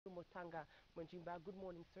Motanga Monjimba. Good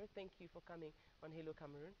morning, sir. Thank you for coming on Hello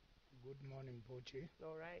Cameroon. Good morning, Pochi.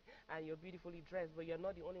 All right, and you're beautifully dressed, but you're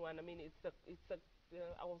not the only one. I mean, it's a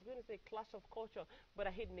I was going to say clash of culture, but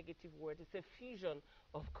I hate negative words. It's a fusion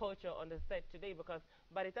of culture on the set today because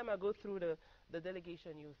by the time I go through the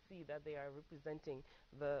delegation, you'll see that they are representing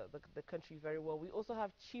the country very well. We also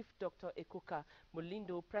have Chief Dr. Ekoka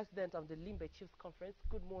Molindo, President of the Limbe Chiefs Conference.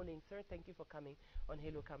 Good morning, sir. Thank you for coming on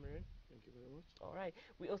Hello Cameroon. Thank you very much. All right.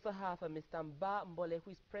 We also have Mr. Mba Mbole,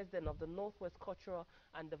 who is President of the Northwest Cultural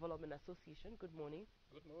and Development Association. Good morning.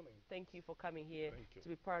 Good morning. Thank you for coming here to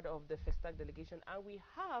be part of the FESTAC delegation. And we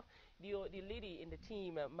have the lady in the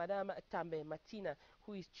team, Madame Tambe Martina,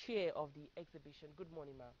 who is chair of the exhibition. Good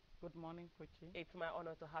morning, ma'am. Good morning, Pochi. It's my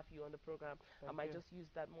honor to have you on the program. Thank I might you. just use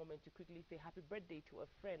that moment to quickly say happy birthday to a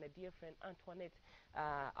friend, a dear friend, Antoinette,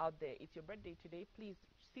 out there. It's your birthday today. Please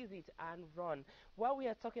seize it and run. While we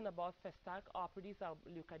are talking about FESTAC, our producer,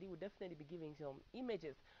 Lukadi, will definitely be giving some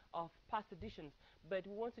images of past editions. But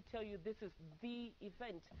we want to tell you this is the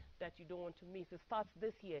event that you don't want to miss. It starts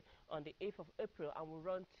this year on the 8th of April and will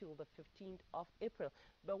run till the 15th of April.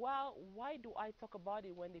 But why do I talk about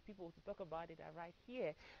it when the people who talk about it are right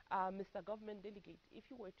here? Mr. Government Delegate, if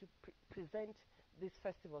you were to present this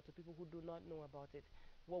festival to people who do not know about it,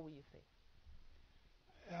 what will you say?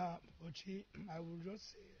 Pochi, I will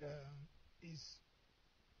just say is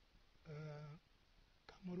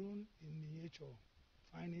Cameroon in miniature,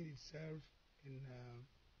 finding itself in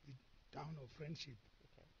the town of friendship,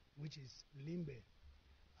 which is Limbe.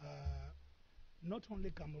 Not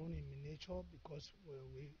only Cameroon in miniature, because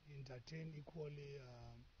we entertain equally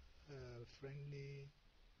friendly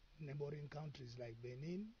neighboring countries like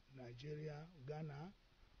Benin, Nigeria, Ghana,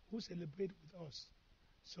 who celebrate with us.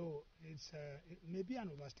 So it may be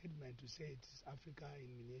an overstatement to say it is Africa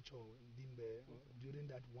in miniature, Limbe, during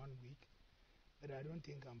that 1 week, but I don't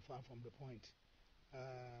think I'm far from the point.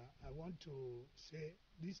 I want to say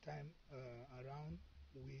this time around,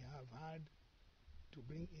 we have had to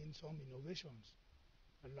bring in some innovations,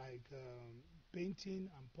 like painting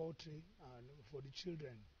and poetry for the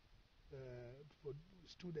children, for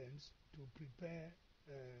students to prepare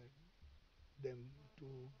them to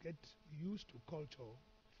get used to culture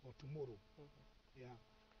for tomorrow. Yeah.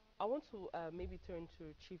 I want to maybe turn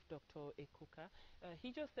to Chief Dr. Ekoka.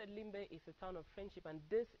 He just said Limbe is a town of friendship, and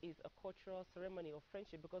this is a cultural ceremony of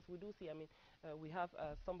friendship because we do see, we have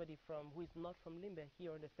somebody who is not from Limbe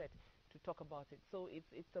here on the set to talk about it. So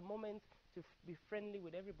it's a moment to be friendly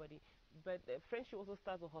with everybody. But friendship also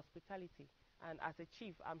starts with hospitality. And as a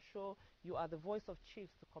chief, I'm sure you are the voice of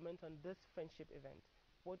chiefs to comment on this friendship event.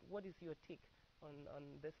 What is your take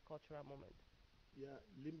on this cultural moment? Yeah,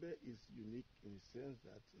 Limbe is unique in the sense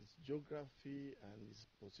that its geography and its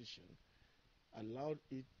position allowed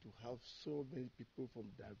it to have so many people from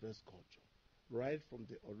diverse culture. Right from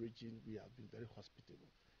the origin, we have been very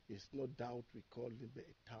hospitable. It's no doubt we call Limbe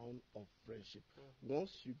a town of friendship.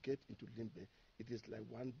 Once you get into Limbe, it is like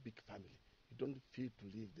one big family. You don't feel to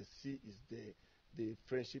leave. The sea is there. The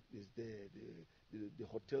friendship is there. The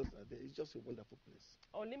hotels are there. It's just a wonderful place.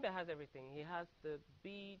 Oh, Limbe has everything. He has the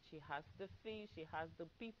beach, he has the fish, he has the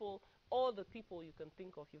people, all the people you can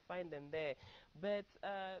think of, you find them there. But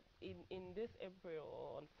in this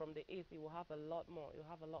April, from the 8th, you will have a lot more. You'll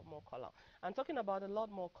have a lot more color. And talking about a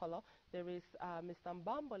lot more color, there is Mr.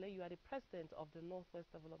 Mbambole. You are the president of the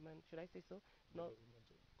Northwest Development, should I say so? No.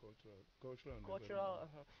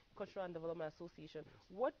 Cultural and Development Association. Yes.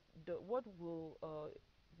 What will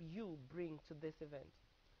you bring to this event?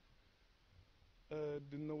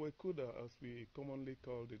 The Nowekuda, as we commonly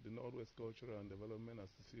call it, the Northwest Cultural and Development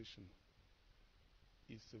Association,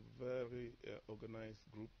 is a very organized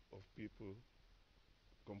group of people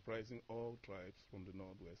comprising all tribes from the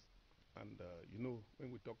Northwest. And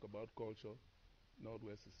when we talk about culture,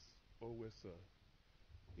 Northwest is always,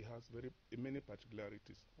 it has many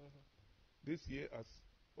particularities. This year, as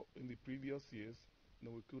in the previous years,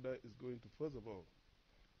 Nowekuda is going to, first of all,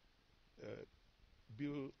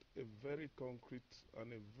 build a very concrete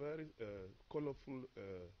and a very colorful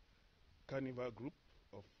carnival group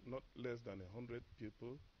of not less than 100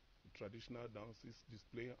 people, traditional dances,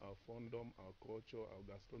 displaying our fandom, our culture, our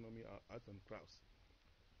gastronomy, our arts and crafts.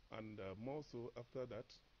 And more so after that,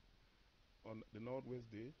 on the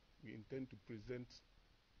Northwest Day, we intend to present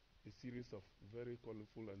a series of very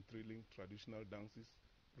colorful and thrilling traditional dances,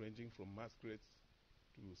 ranging from masquerades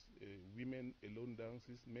to women alone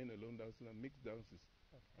dances, men alone dances, and mixed dances.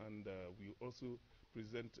 Okay. And we also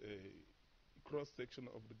present a cross-section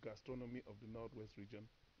of the gastronomy of the Northwest region,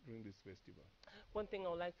 during this festival. One thing I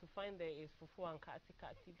would like to find there is fufu and kati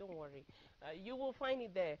kati. Don't worry. You will find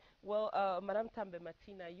it there. Well, Madam Tambe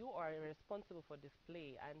Martina, you are responsible for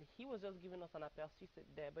display, and he was just giving us an aperçu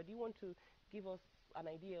there. But do you want to give us an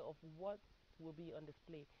idea of what will be on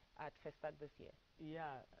display at FESTAC this year?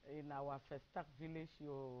 Yeah, in our FESTAC village,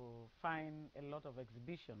 you find a lot of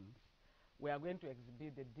exhibitions. We are going to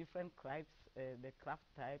exhibit the different crafts, the craft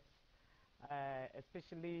types,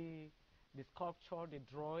 especially the sculpture, the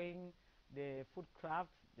drawing, the food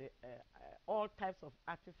crafts, all types of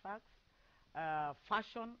artifacts,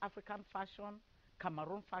 fashion, African fashion,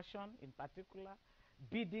 Cameroon fashion in particular,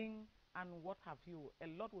 beading, and what have you. A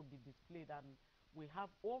lot will be displayed, and we have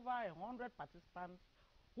over 100 participants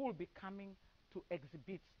who will be coming to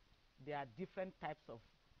exhibit their different types of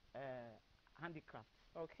handicrafts.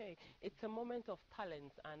 Okay, it's a moment of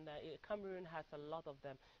talent, and Cameroon has a lot of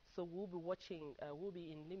them. So we'll be watching, we'll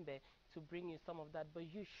be in Limbe to bring you some of that.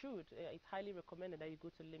 But you should, it's highly recommended that you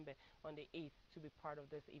go to Limbe on the 8th to be part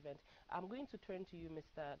of this event. I'm going to turn to you,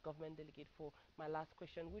 Mr. Government Delegate, for my last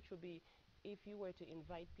question, which would be, if you were to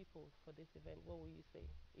invite people for this event, what would you say?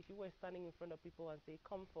 If you were standing in front of people and say,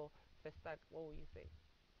 come for FESTAC, what would you say?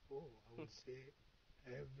 Oh, I would say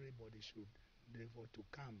everybody should endeavor to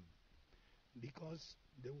come, because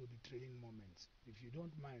there will be thrilling moments. If you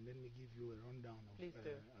don't mind, let me give you a rundown of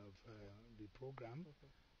the program.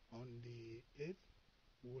 On the 8th,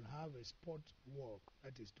 we will have a sport walk,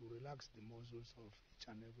 that is to relax the muscles of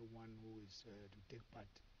each and everyone who is to take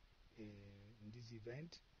part in this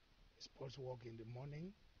event. A sports walk in the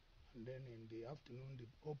morning, and then in the afternoon,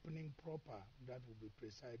 the opening proper, that will be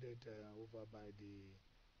presided over by the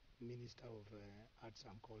Minister of Arts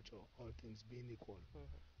and Culture, all things being equal.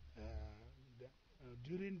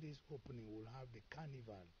 During this opening, we'll have the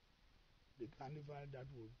carnival. The carnival that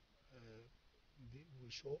will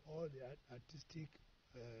show all the artistic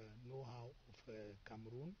know-how of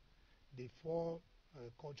Cameroon. The 4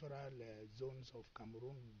 cultural zones of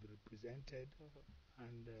Cameroon will be represented,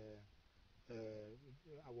 and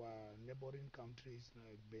our neighboring countries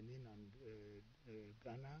like Benin and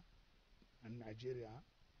Ghana and Nigeria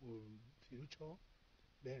will feature.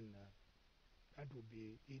 Then that will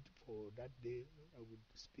be it for that day, with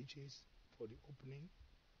speeches for the opening.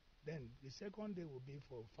 Then the second day will be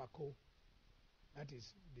for FACO, that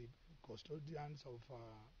is the custodians of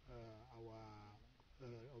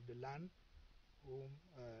of the land, whom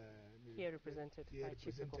here represented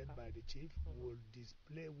by the chief, will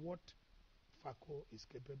display what FACO is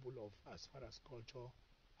capable of as far as culture,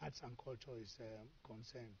 arts and culture is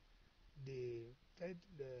concerned. The third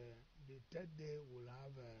day will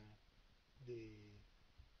have the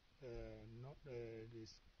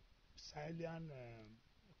Sahelian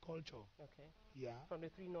culture. Okay. Yeah. From the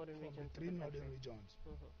 3 northern regions. The 3 northern regions.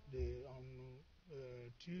 On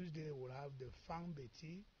Tuesday we'll have the Fang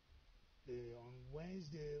Beti. On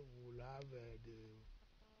Wednesday we'll have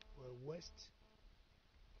the West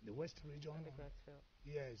region.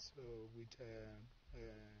 Yes, with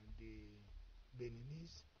the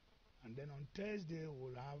Beninese. And then on Thursday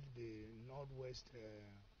we'll have the Northwest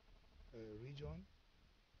region.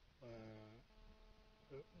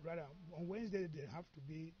 Rather, on Wednesday they have to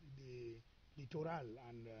be the littoral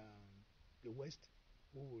and the West,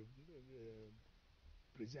 who will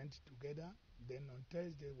present together. Then on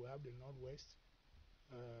Thursday we have the Northwest.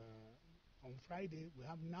 On Friday we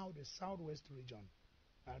have now the Southwest region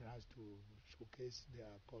that has to showcase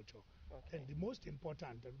their culture. Okay. And the most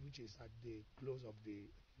important, which is at the close of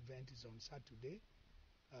the event, is on Saturday,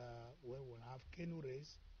 where we'll have canoe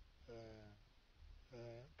race,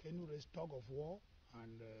 tug of war,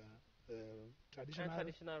 and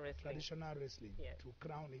traditional wrestling yes. to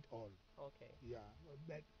crown it all. Okay. Yeah,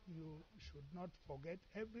 but you should not forget,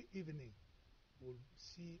 every evening we'll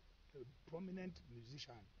see a prominent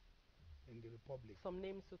musician in the Republic. Some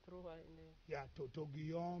names to throw in there. Yeah, Toto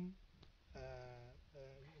Guillaume,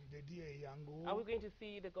 Dediye Yango. Are we going to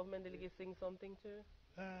see the government delegate sing something too?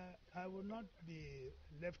 I will not be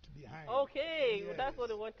left behind. Okay, yes. Well, that's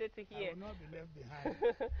what I wanted to hear. I will not be left behind.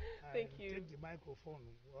 Thank you. Take the microphone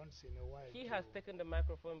once in a while. He has taken the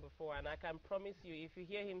microphone before, and I can promise you, if you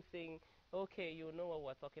hear him sing, okay, you know what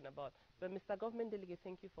we're talking about. But Mr. Government Delegate,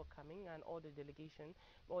 thank you for coming, and all the delegation,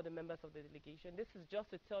 all the members of the delegation. This is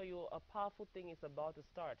just to tell you a powerful thing is about to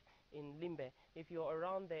start in Limbe. If you're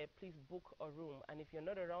around there, please book a room. And if you're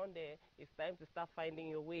not around there, it's time to start finding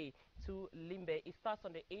your way to Limbe. It starts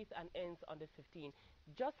on the 8th and ends on the 15th.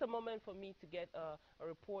 Just a moment for me to get a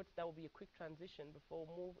report. That will be a quick transition before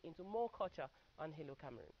we move into more culture on Hello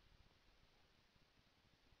Cameroon.